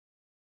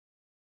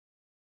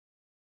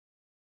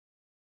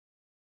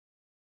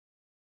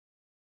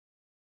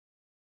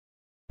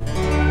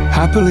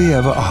happily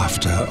ever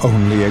after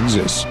only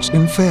exists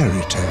in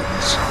fairy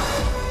tales.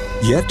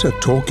 Yet a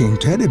talking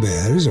teddy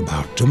bear is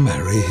about to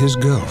marry his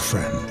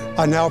girlfriend.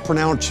 I now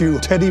pronounce you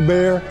teddy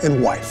bear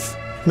and wife.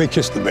 Let me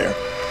kiss the bear.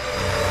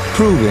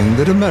 Proving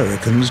that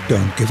Americans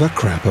don't give a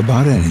crap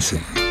about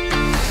anything.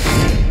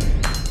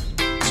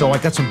 So I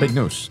got some big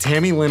news.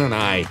 Tammy Lynn and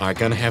I are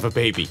gonna have a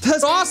baby.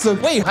 That's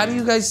awesome. Wait, how do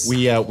you guys...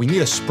 We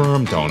need a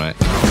sperm donor.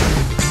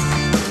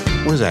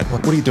 What is that?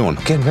 What are you doing?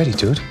 Getting ready,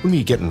 dude. What are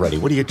you getting ready?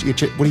 What are you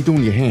doing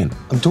with your hand?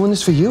 I'm doing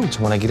this for you, so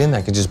when I get in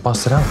there, I can just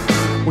bust it out.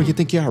 Well, you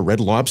think you are, a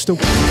Red Lobster?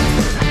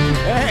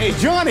 Hey,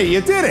 Johnny,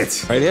 you did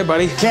it! Right here,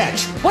 buddy.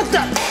 Catch. What the?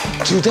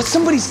 Dude, that's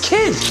somebody's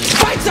kid.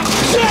 Fight some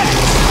shit!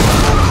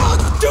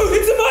 Dude,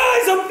 it's in my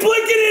eyes! I'm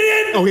blinking it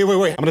in! Oh,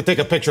 wait. I'm gonna take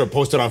a picture and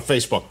post it on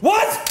Facebook.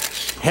 What?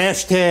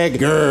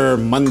 Hashtag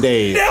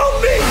Monday.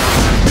 Help me!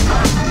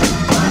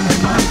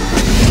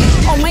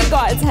 Oh my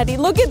God, Teddy,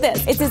 look at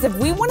this. It says if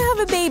we want to have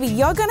a baby,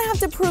 you're gonna have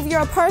to prove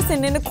you're a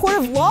person in a court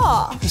of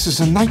law. This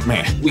is a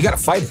nightmare. We gotta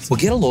fight it. We'll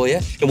get a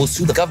lawyer, and we'll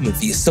sue the government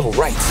for your civil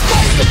rights.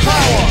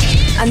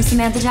 I'm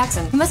Samantha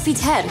Jackson. You must be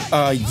Ted.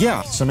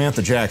 Yeah,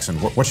 Samantha Jackson.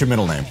 What's your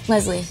middle name?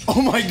 Leslie.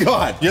 Oh my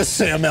God, you're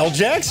Sam L.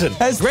 Jackson.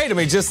 That's great. I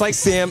mean, just like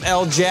Sam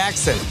L.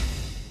 Jackson.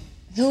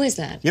 Who is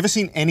that? You ever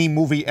seen any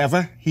movie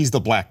ever? He's the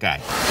black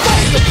guy.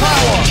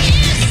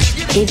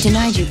 They've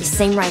denied you the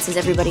same rights as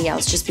everybody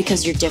else just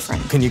because you're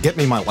different. Can you get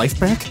me my life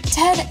back?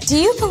 Ted, do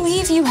you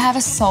believe you have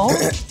a soul?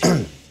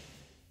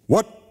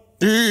 What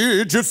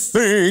did you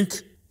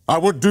think I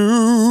would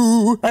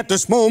do at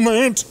this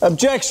moment?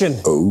 Objection.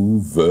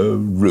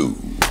 Overruled.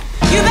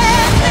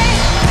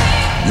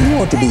 You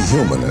want to be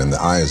human in the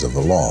eyes of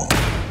the law.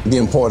 The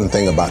important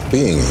thing about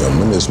being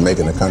human is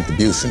making a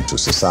contribution to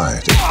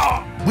society.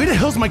 Where the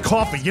hell's my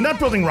coffee? You're not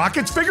building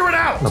rockets? Figure it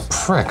out! What a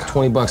prick.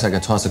 $20, I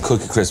can toss a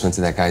cookie crisp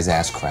into that guy's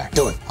ass crack.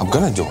 Do it. I'm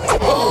gonna do it.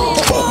 Oh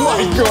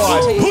my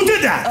God! Who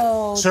did that?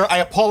 Sir, I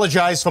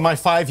apologize for my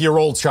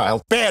 5-year-old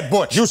child. Bad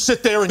Butch, you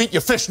sit there and eat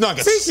your fish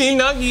nuggets. Fishy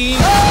nuggies.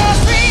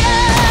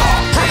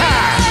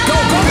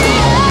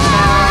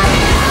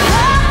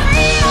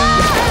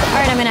 All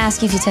right, I'm gonna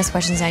ask you a few test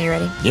questions now. You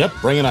ready? Yep,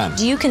 bring it on.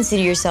 Do you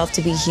consider yourself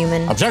to be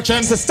human?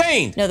 Objection.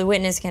 Sustained. No, the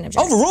witness can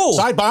object. Overruled.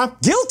 Sidebar.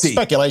 Guilty.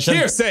 Speculation.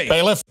 Hearsay.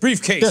 Bailiff.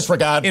 Briefcase.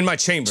 Disregard. In my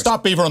chamber.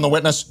 Stop Beaver on the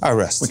witness.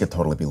 Arrest. We could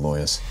totally be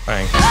lawyers.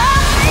 Bang.